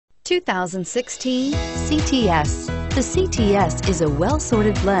2016 CTS. The CTS is a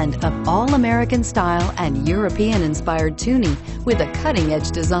well-sorted blend of all-American style and European-inspired tuning with a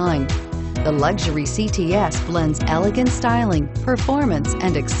cutting-edge design. The luxury CTS blends elegant styling, performance,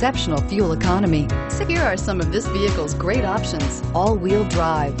 and exceptional fuel economy. So here are some of this vehicle's great options: all-wheel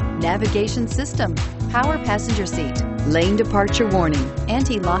drive, navigation system, power passenger seat, lane departure warning,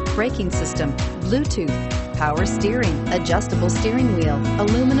 anti-lock braking system, Bluetooth, power steering, adjustable steering wheel,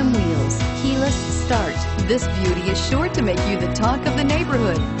 aluminum wheels, keyless start. This beauty is sure to make you the talk of the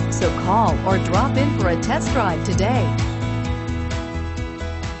neighborhood. So call or drop in for a test drive today.